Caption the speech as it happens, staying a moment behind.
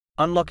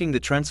unlocking the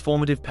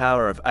transformative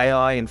power of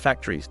AI in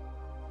factories.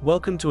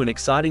 Welcome to an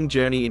exciting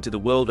journey into the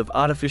world of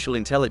artificial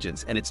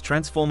intelligence and its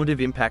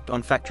transformative impact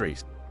on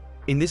factories.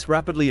 In this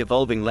rapidly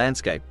evolving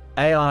landscape,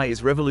 AI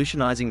is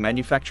revolutionizing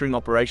manufacturing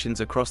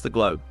operations across the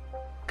globe.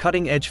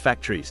 Cutting-edge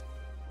factories.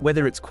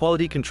 Whether it's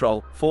quality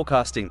control,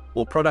 forecasting,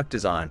 or product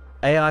design,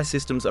 AI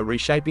systems are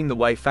reshaping the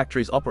way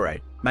factories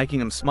operate, making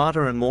them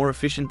smarter and more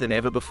efficient than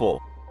ever before.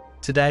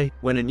 Today,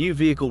 when a new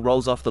vehicle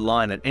rolls off the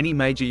line at any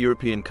major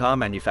European car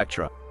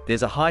manufacturer,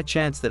 there's a high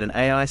chance that an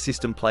AI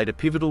system played a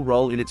pivotal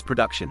role in its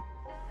production.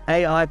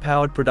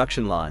 AI-powered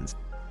production lines.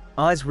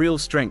 AI's real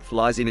strength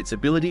lies in its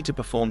ability to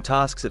perform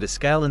tasks at a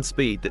scale and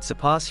speed that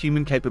surpass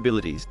human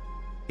capabilities.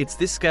 It's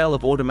this scale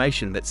of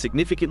automation that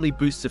significantly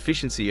boosts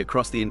efficiency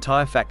across the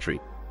entire factory.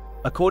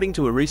 According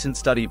to a recent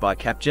study by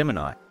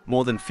Capgemini,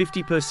 more than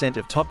 50%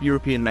 of top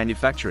European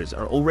manufacturers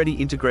are already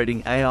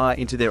integrating AI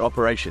into their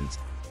operations.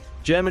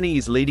 Germany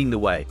is leading the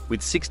way,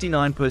 with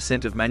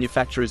 69% of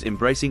manufacturers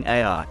embracing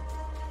AI.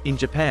 In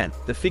Japan,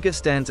 the figure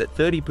stands at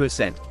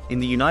 30%, in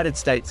the United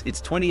States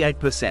it's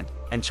 28%,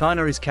 and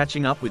China is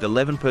catching up with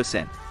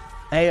 11%.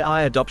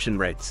 AI adoption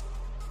rates.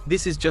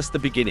 This is just the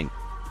beginning.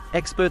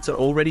 Experts are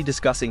already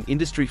discussing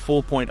Industry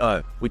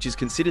 4.0, which is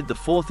considered the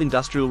fourth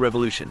industrial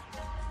revolution.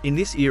 In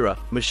this era,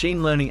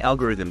 machine learning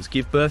algorithms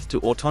give birth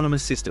to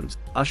autonomous systems,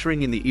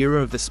 ushering in the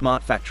era of the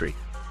smart factory.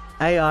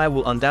 AI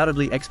will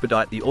undoubtedly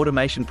expedite the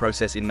automation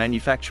process in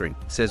manufacturing,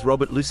 says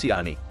Robert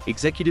Luciani,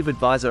 executive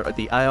advisor at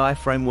the AI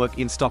framework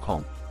in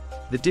Stockholm.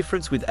 The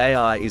difference with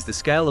AI is the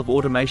scale of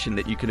automation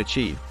that you can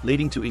achieve,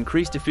 leading to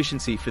increased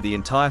efficiency for the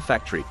entire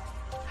factory.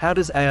 How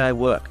does AI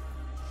work?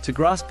 To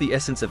grasp the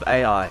essence of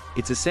AI,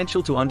 it's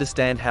essential to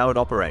understand how it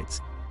operates.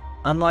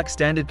 Unlike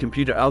standard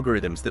computer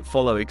algorithms that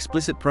follow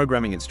explicit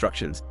programming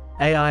instructions,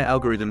 AI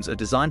algorithms are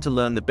designed to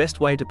learn the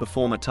best way to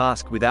perform a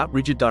task without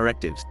rigid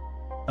directives.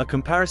 A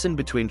comparison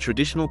between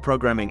traditional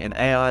programming and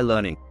AI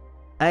learning.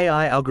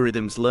 AI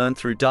algorithms learn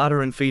through data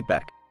and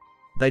feedback.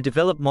 They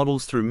develop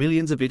models through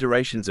millions of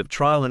iterations of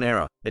trial and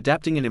error,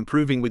 adapting and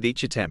improving with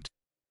each attempt.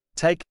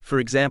 Take, for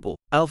example,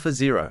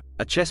 AlphaZero,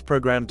 a chess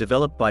program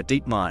developed by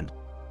DeepMind.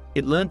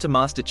 It learned to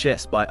master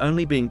chess by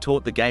only being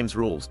taught the game's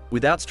rules,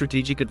 without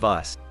strategic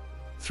advice.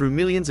 Through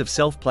millions of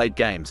self-played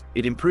games,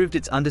 it improved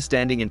its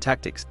understanding and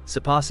tactics,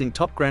 surpassing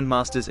top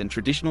grandmasters and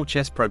traditional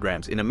chess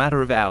programs in a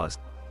matter of hours.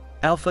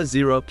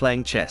 AlphaZero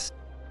playing chess.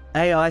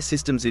 AI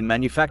systems in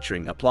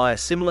manufacturing apply a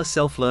similar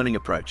self-learning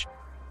approach.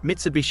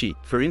 Mitsubishi,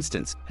 for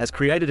instance, has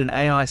created an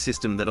AI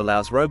system that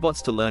allows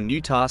robots to learn new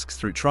tasks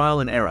through trial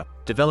and error,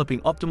 developing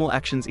optimal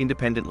actions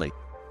independently.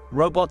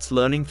 Robots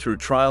learning through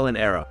trial and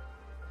error.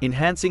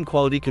 Enhancing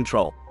quality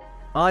control.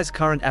 AI's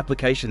current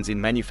applications in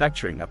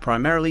manufacturing are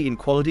primarily in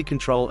quality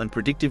control and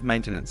predictive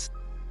maintenance.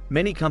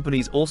 Many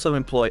companies also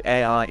employ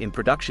AI in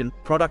production,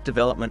 product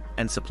development,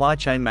 and supply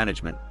chain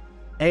management.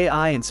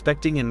 AI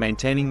inspecting and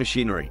maintaining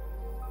machinery.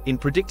 In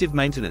predictive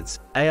maintenance,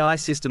 AI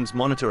systems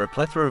monitor a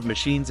plethora of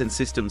machines and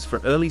systems for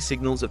early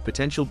signals of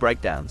potential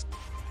breakdowns.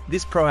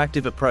 This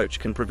proactive approach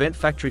can prevent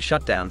factory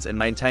shutdowns and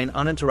maintain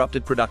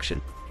uninterrupted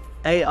production.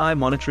 AI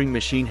monitoring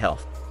machine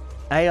health.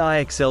 AI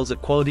excels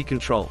at quality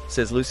control,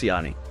 says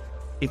Luciani.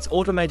 Its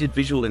automated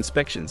visual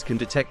inspections can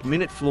detect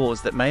minute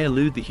flaws that may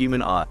elude the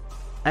human eye.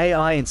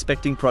 AI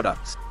inspecting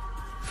products.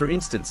 For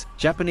instance,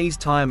 Japanese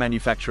tire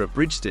manufacturer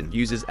Bridgestone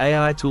uses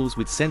AI tools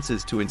with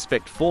sensors to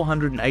inspect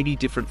 480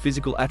 different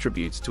physical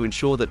attributes to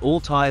ensure that all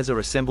tires are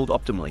assembled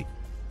optimally.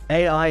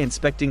 AI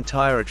inspecting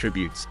tire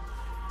attributes.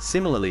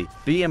 Similarly,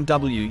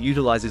 BMW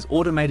utilizes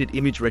automated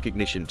image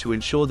recognition to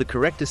ensure the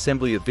correct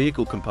assembly of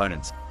vehicle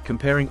components,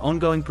 comparing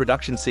ongoing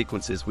production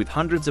sequences with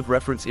hundreds of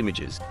reference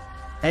images.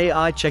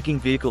 AI checking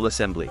vehicle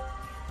assembly.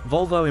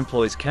 Volvo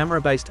employs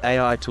camera-based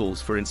AI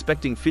tools for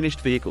inspecting finished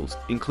vehicles,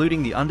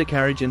 including the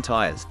undercarriage and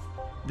tires.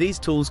 These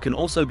tools can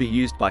also be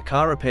used by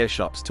car repair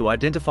shops to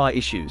identify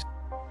issues.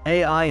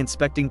 AI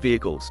inspecting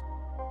vehicles.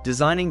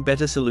 Designing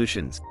better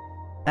solutions.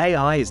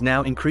 AI is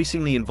now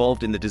increasingly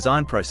involved in the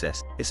design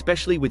process,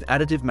 especially with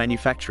additive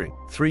manufacturing,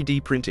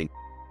 3D printing.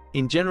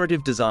 In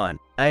generative design,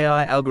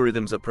 AI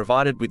algorithms are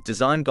provided with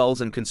design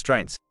goals and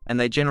constraints, and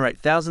they generate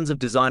thousands of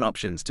design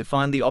options to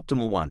find the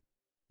optimal one.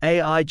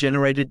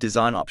 AI-generated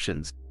design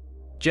options.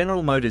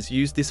 General Motors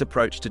used this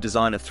approach to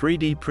design a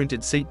 3D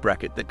printed seat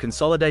bracket that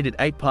consolidated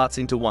 8 parts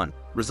into one,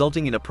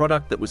 resulting in a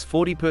product that was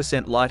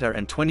 40% lighter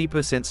and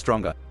 20%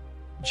 stronger.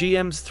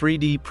 GM's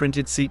 3D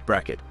printed seat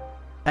bracket.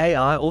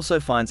 AI also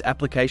finds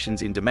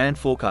applications in demand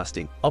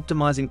forecasting,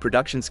 optimizing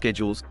production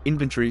schedules,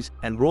 inventories,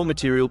 and raw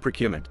material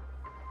procurement.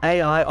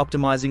 AI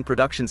optimizing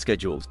production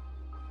schedules.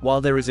 While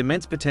there is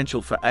immense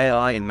potential for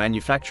AI in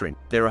manufacturing,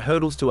 there are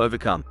hurdles to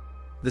overcome.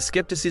 The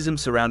skepticism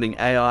surrounding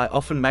AI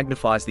often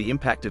magnifies the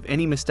impact of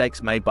any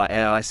mistakes made by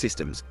AI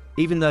systems,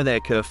 even though they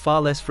occur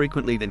far less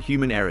frequently than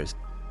human errors.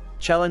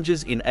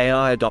 Challenges in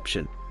AI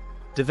adoption.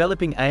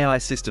 Developing AI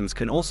systems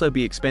can also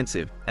be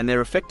expensive, and their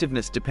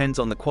effectiveness depends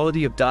on the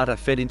quality of data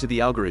fed into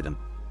the algorithm.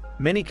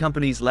 Many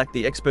companies lack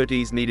the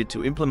expertise needed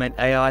to implement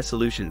AI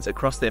solutions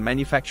across their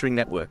manufacturing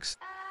networks.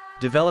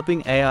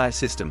 Developing AI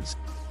systems.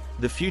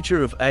 The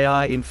future of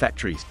AI in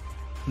factories.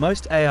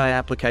 Most AI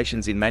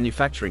applications in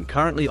manufacturing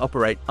currently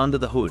operate under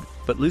the hood,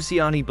 but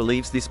Luciani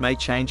believes this may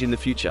change in the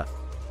future.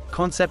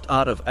 Concept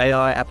art of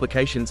AI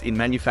applications in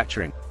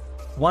manufacturing.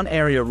 One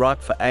area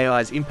ripe for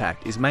AI's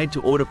impact is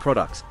made-to-order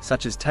products,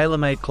 such as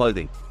tailor-made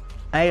clothing.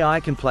 AI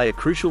can play a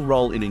crucial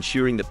role in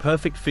ensuring the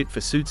perfect fit for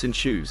suits and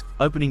shoes,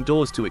 opening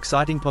doors to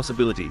exciting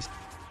possibilities.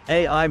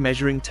 AI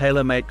measuring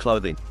tailor-made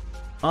clothing.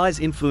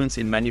 AI's influence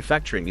in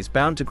manufacturing is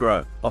bound to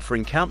grow,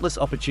 offering countless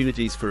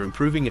opportunities for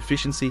improving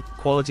efficiency,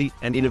 quality,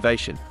 and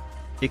innovation.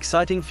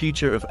 Exciting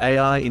future of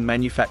AI in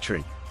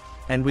manufacturing.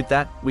 And with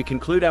that, we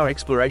conclude our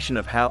exploration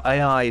of how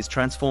AI is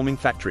transforming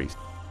factories.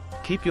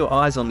 Keep your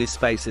eyes on this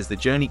space as the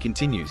journey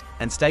continues,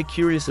 and stay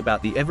curious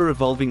about the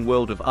ever-evolving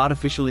world of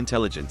artificial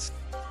intelligence.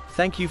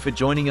 Thank you for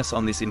joining us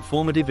on this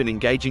informative and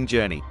engaging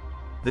journey.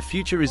 The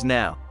future is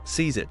now,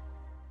 seize it.